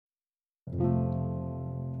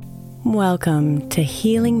Welcome to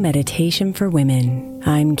Healing Meditation for Women.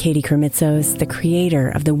 I'm Katie Kremitzos, the creator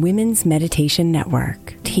of the Women's Meditation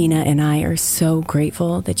Network. Tina and I are so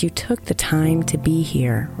grateful that you took the time to be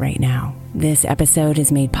here right now. This episode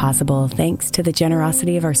is made possible thanks to the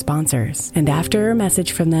generosity of our sponsors. And after a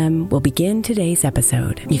message from them, we'll begin today's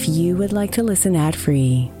episode. If you would like to listen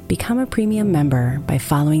ad-free, become a premium member by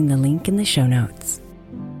following the link in the show notes.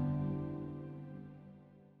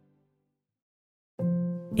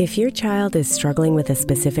 If your child is struggling with a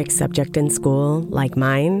specific subject in school, like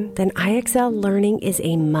mine, then IXL learning is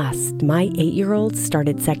a must. My 8-year-old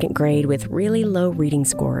started second grade with really low reading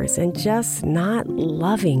scores and just not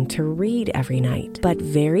loving to read every night. But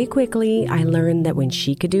very quickly, I learned that when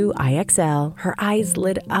she could do IXL, her eyes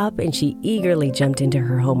lit up and she eagerly jumped into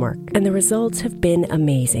her homework. And the results have been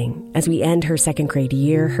amazing. As we end her second grade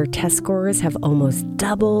year, her test scores have almost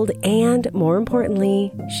doubled, and more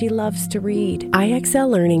importantly, she loves to read.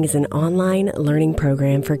 IXL Learning is an online learning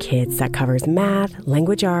program for kids that covers math,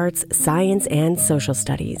 language arts, science, and social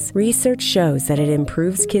studies. Research shows that it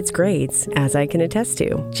improves kids' grades, as I can attest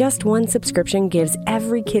to. Just one subscription gives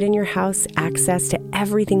every kid in your house access to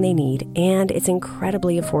everything they need, and it's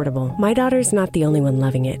incredibly affordable. My daughter's not the only one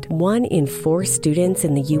loving it. 1 in 4 students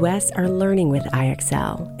in the U.S. are learning with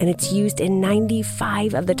IXL, and it's used in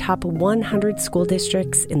 95 of the top 100 school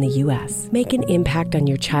districts in the U.S. Make an impact on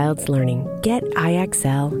your child's learning. Get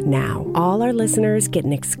IXL now. All our listeners get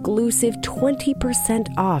an exclusive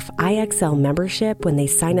 20% off IXL membership when they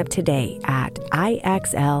sign up today at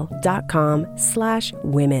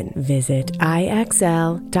IXL.com/women. Visit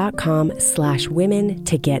IXL.com/women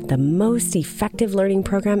to get the most effective learning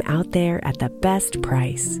program out there at the best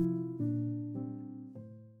price.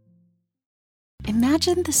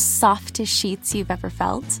 Imagine the softest sheets you've ever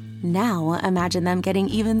felt. Now imagine them getting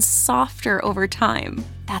even softer over time.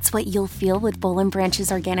 That's what you'll feel with Boll &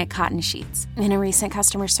 Branch's organic cotton sheets. In a recent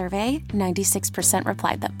customer survey, 96%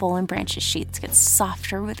 replied that Boll & Branch's sheets get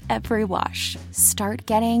softer with every wash. Start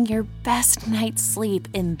getting your best night's sleep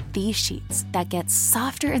in these sheets that get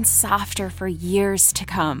softer and softer for years to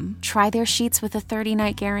come. Try their sheets with a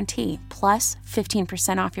 30-night guarantee, plus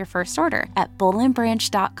 15% off your first order at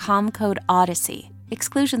bollandbranch.com, code Odyssey.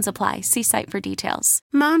 Exclusions apply. See site for details.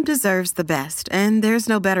 Mom deserves the best, and there's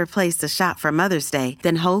no better place to shop for Mother's Day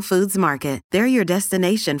than Whole Foods Market. They're your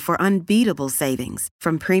destination for unbeatable savings,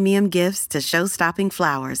 from premium gifts to show-stopping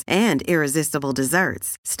flowers and irresistible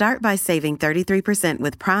desserts. Start by saving 33%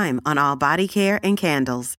 with Prime on all body care and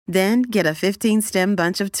candles. Then get a 15-stem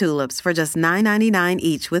bunch of tulips for just $9.99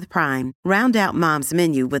 each with Prime. Round out Mom's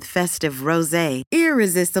menu with festive rosé,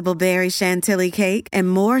 irresistible berry chantilly cake, and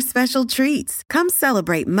more special treats. Come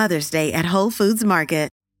celebrate Mother's Day at Whole Foods Market.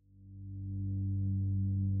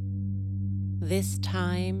 This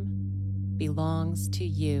time belongs to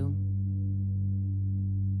you.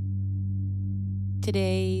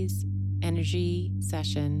 Today's energy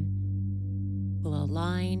session will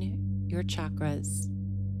align your chakras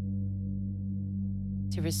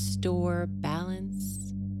to restore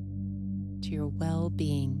balance to your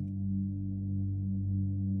well-being.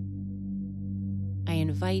 I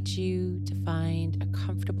invite you to find a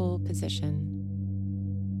comfortable position.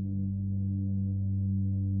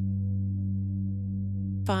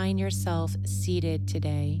 Find yourself seated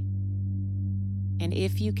today, and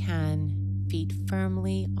if you can, feet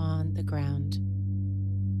firmly on the ground.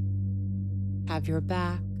 Have your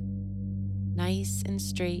back nice and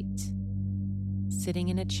straight, sitting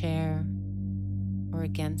in a chair or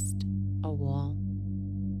against a wall.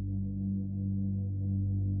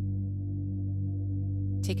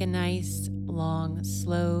 Take a nice, long,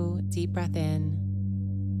 slow, deep breath in,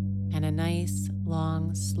 and a nice,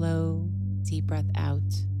 long, slow, deep breath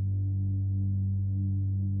out.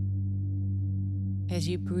 As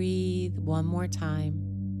you breathe one more time,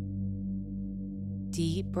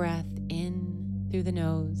 deep breath in through the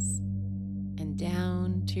nose and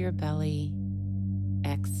down to your belly.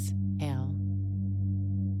 Exhale.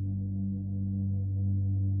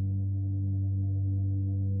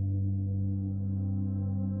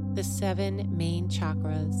 The 7 main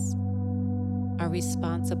chakras are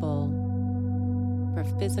responsible for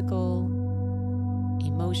physical,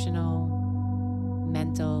 emotional,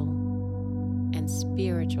 mental, and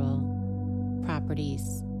spiritual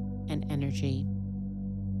properties and energy.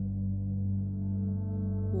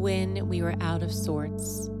 When we were out of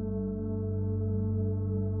sorts,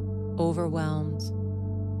 overwhelmed,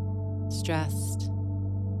 stressed,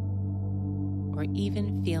 or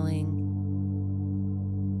even feeling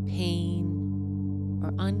pain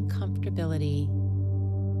or uncomfortability,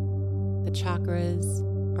 the chakras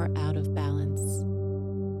are out of balance.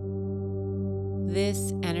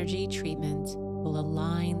 This energy treatment will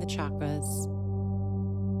align the chakras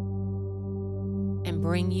and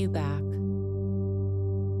bring you back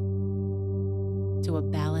to a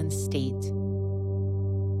balanced state.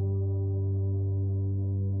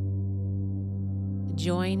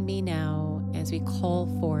 Join me now as we call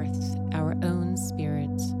forth our own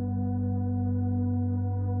spirit,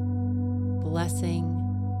 blessing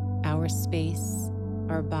our space,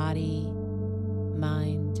 our body,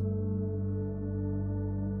 mind,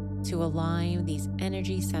 to align these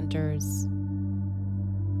energy centers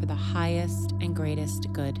for the highest and greatest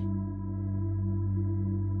good.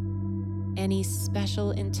 Any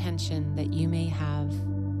special intention that you may have,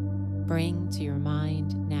 bring to your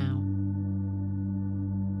mind now.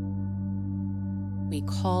 We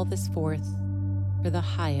call this forth for the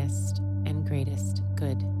highest and greatest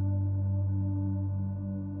good.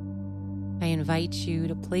 I invite you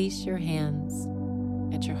to place your hands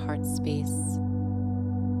at your heart space.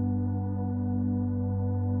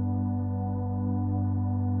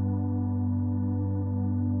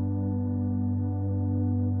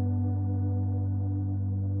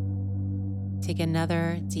 Take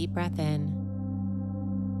another deep breath in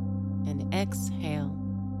and exhale,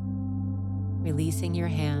 releasing your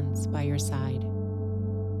hands by your side.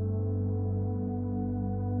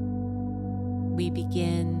 We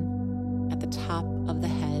begin at the top of the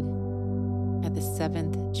head, at the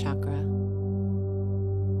 7th chakra.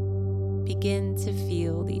 Begin to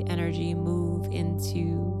feel the energy move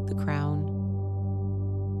into the crown,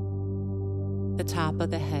 the top of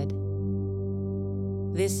the head.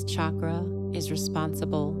 This chakra is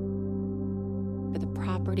responsible for the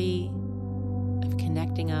property of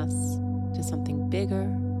connecting us to something bigger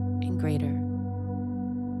and greater,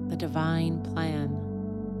 the divine plan,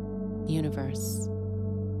 the universe,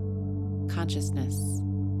 consciousness.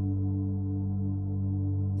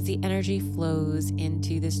 As the energy flows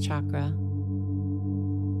into this chakra,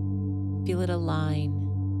 feel it align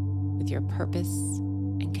with your purpose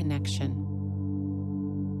and connection.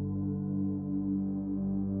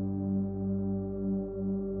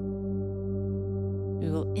 We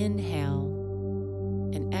will inhale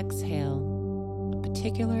and exhale a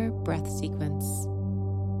particular breath sequence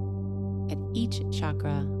at each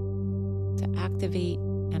chakra to activate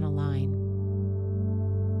and align.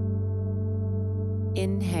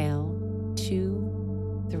 Inhale,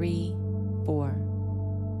 2, 3, 4.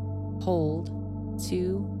 Hold,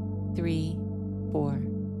 2, 3, 4.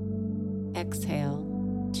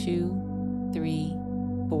 Exhale, 2, 3,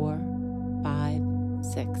 4, 5,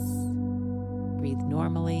 6. Breathe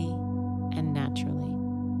normally and naturally.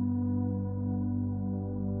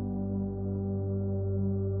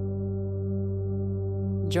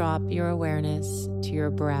 Drop your awareness to your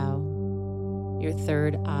brow, your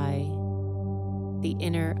third eye, the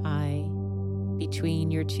inner eye between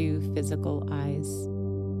your two physical eyes.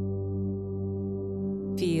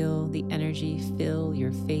 Feel the energy fill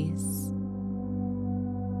your face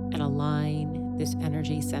and align this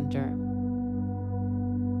energy center.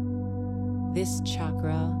 This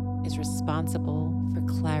chakra is responsible for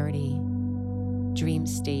clarity, dream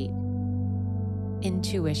state,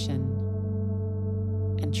 intuition,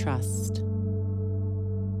 and trust.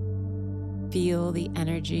 Feel the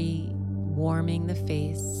energy warming the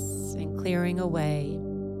face and clearing away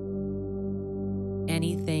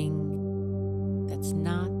anything that's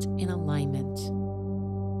not in alignment.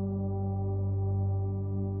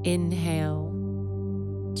 Inhale,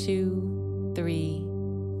 2, 3,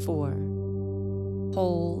 4.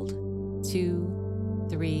 Hold, 2,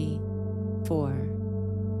 3, 4.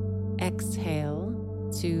 Exhale,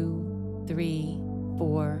 2, 3,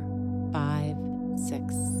 4, 5,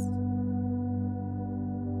 6.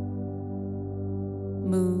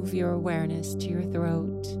 Move your awareness to your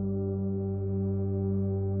throat.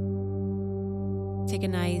 Take a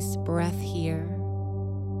nice breath here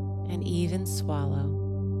and even swallow.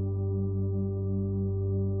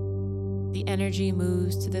 The energy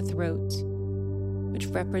moves to the throat, which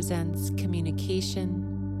represents communication,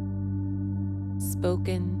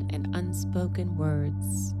 spoken and unspoken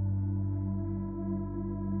words.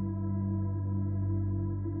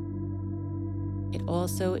 It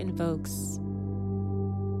also invokes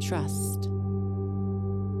trust.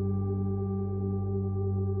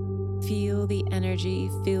 Feel the energy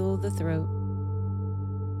fill the throat,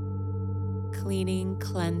 cleaning,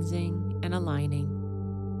 cleansing, and aligning,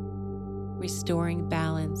 restoring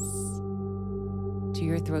balance to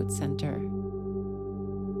your throat center.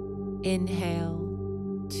 Inhale,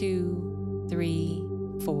 2, 3,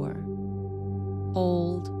 4.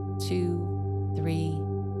 Hold, 2, 3,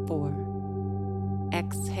 4.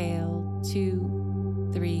 Exhale, 2,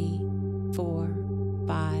 3, 4,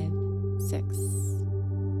 6.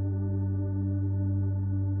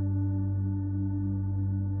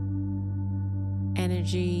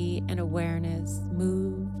 Energy and awareness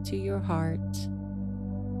move to your heart.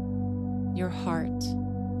 Your heart,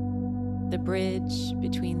 the bridge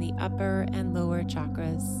between the upper and lower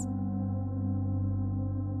chakras.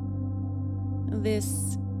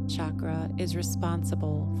 This chakra is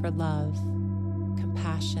responsible for love,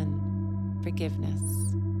 compassion, forgiveness.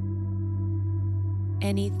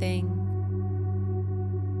 Anything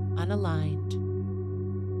unaligned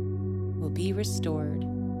will be restored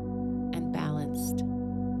and balanced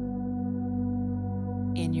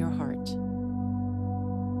in your heart.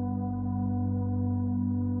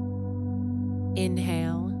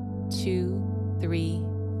 Inhale, 2, 3,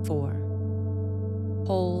 4.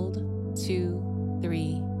 Hold, 2,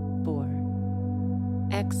 3, 4.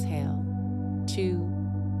 Exhale,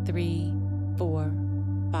 2, 3, 4,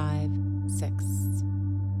 5, 6.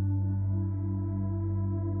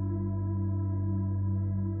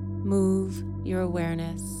 Move your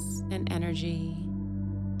awareness and energy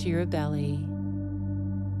to your belly.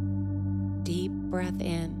 Deep breath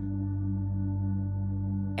in.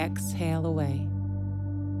 Exhale away.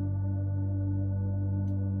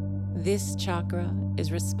 This chakra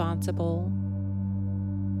is responsible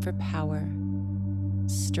for power,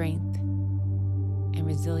 strength, and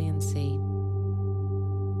resiliency.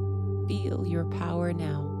 Feel your power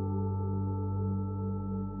now.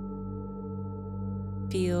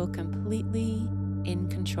 Feel completely in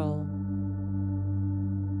control,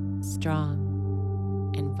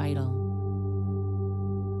 strong and vital.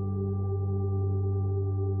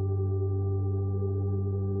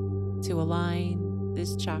 To align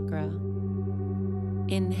this chakra,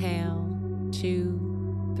 inhale,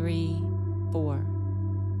 2, 3, 4.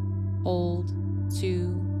 Hold,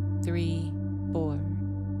 2, 3, 4.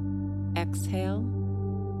 Exhale,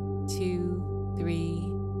 2,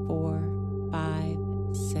 3, 4, 5,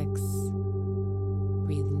 6.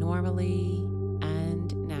 Breathe normally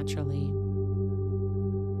and naturally.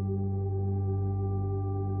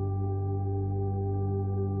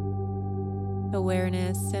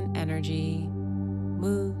 Awareness and energy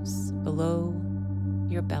moves below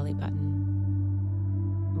your belly button,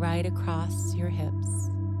 right across your hips.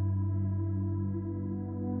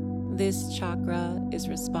 This chakra is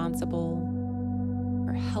responsible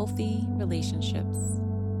for healthy relationships,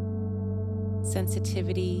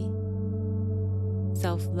 sensitivity,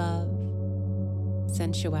 self-love,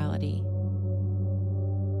 sensuality.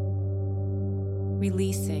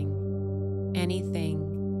 Releasing anything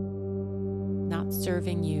not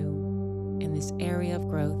serving you in this area of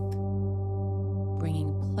growth,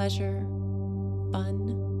 bringing pleasure,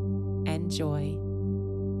 fun, and joy.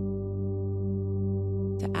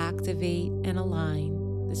 To activate and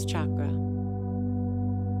align this chakra,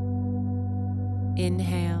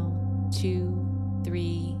 inhale, 2,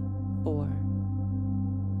 3, 4.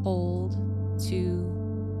 Hold,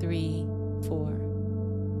 2, 3, 4.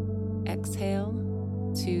 Exhale,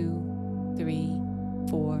 2, 3,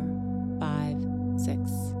 4, 5,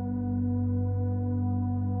 6.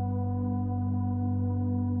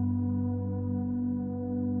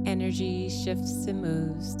 Energy shifts and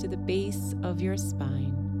moves to the base of your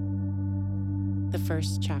spine, the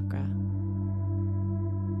first chakra.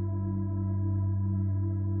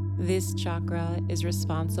 This chakra is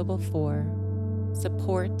responsible for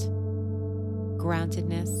support,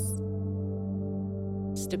 groundedness,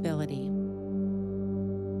 stability.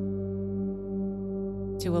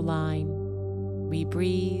 To align, we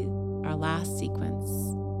breathe our last sequence.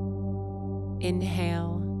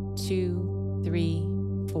 Inhale, 2, 3,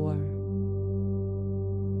 4.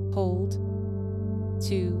 Hold,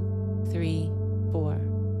 2, 3, 4.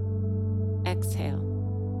 Exhale,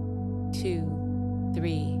 2,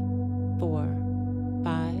 3, 4,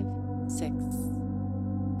 5, 6.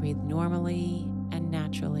 Breathe normally and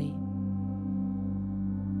naturally.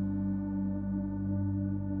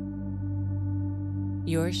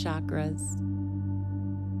 Your chakras,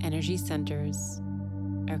 energy centers,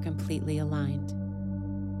 are completely aligned.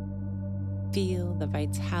 Feel the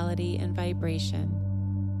vitality and vibration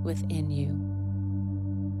within you.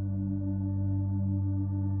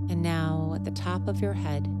 And now at the top of your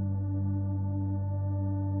head,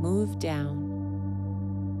 move down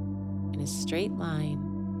in a straight line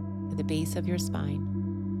to the base of your spine.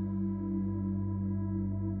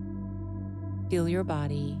 Feel your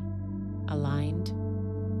body aligned,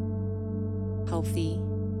 healthy,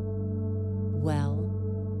 well,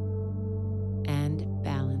 and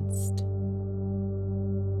balanced.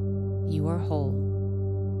 You are whole.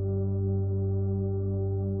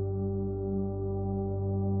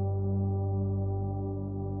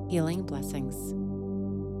 Healing blessings.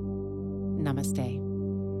 Namaste.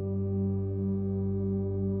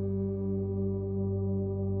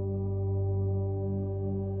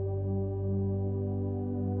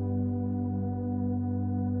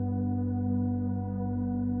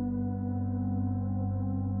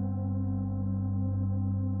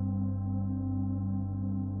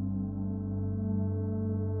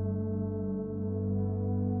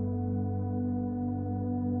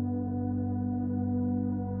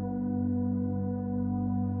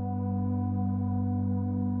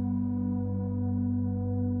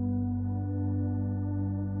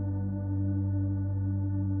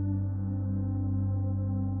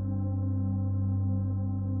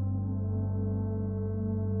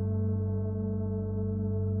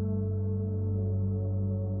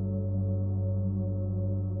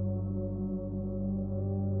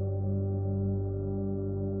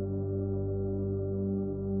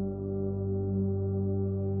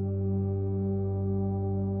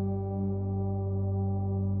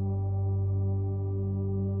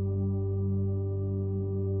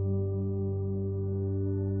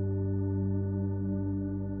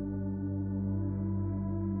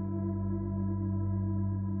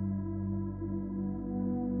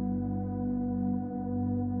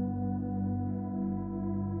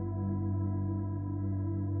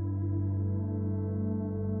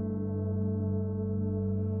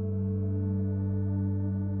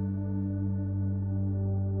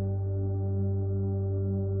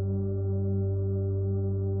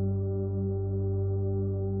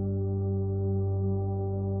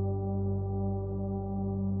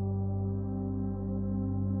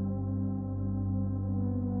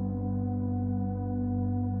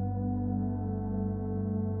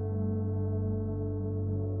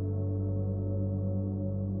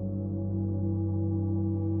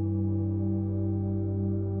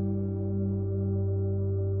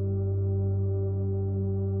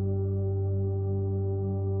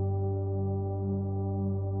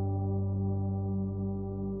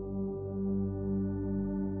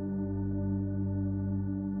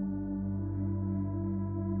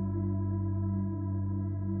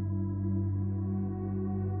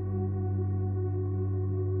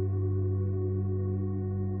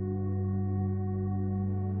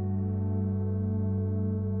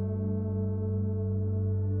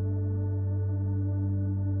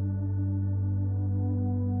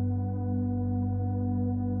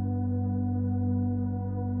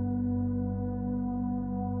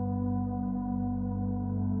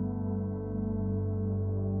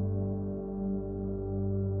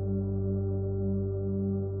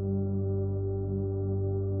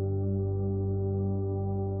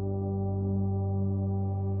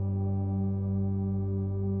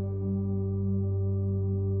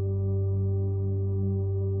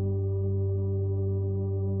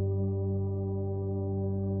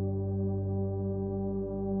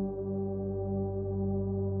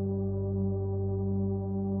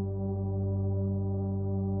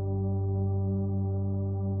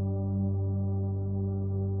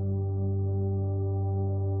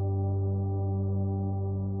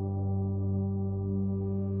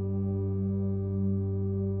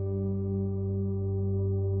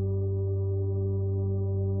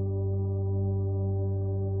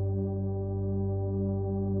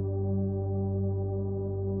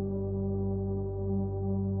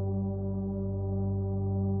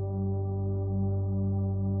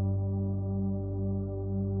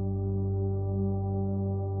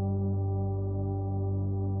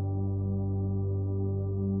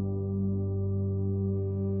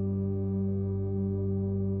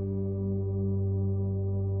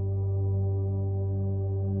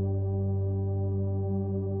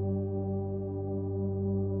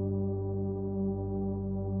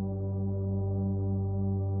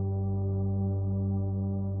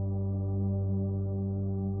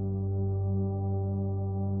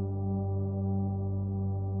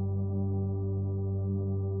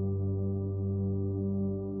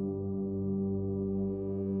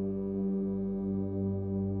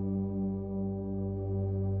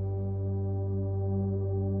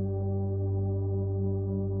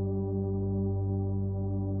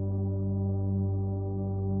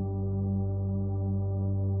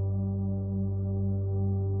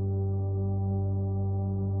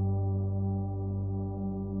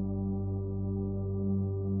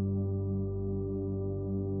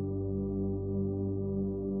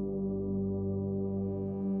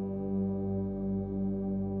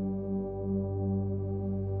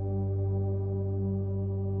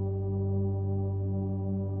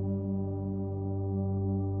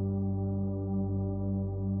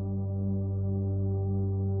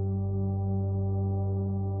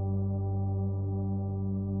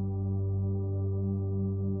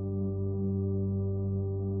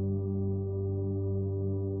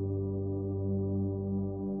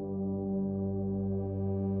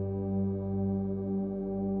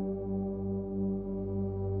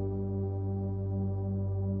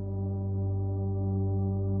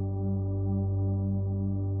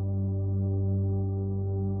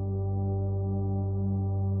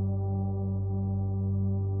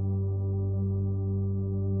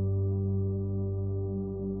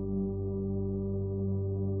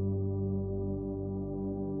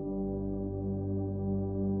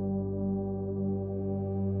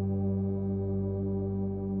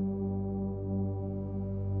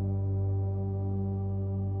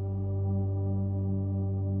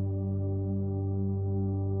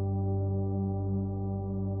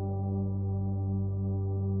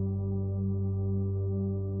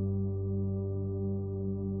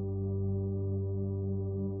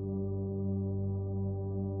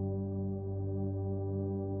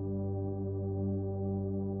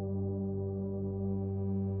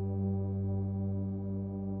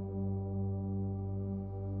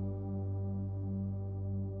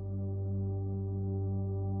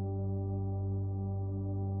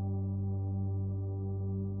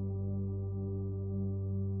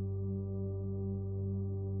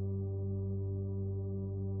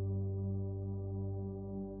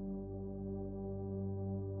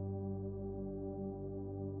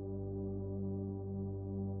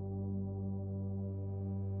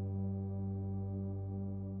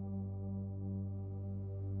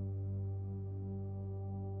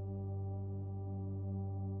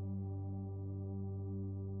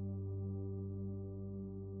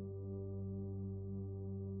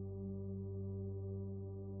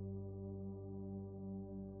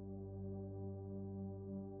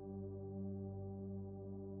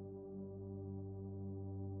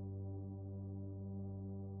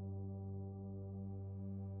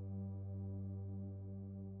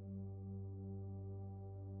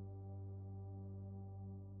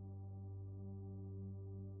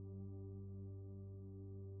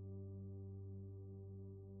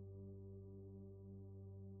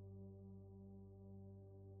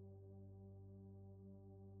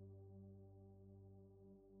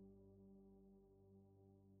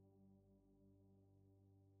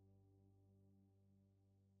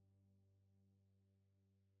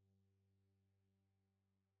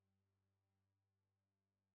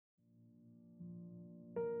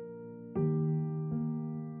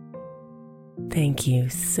 Thank you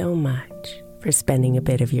so much for spending a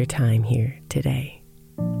bit of your time here today.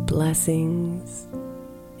 Blessings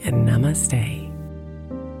and namaste.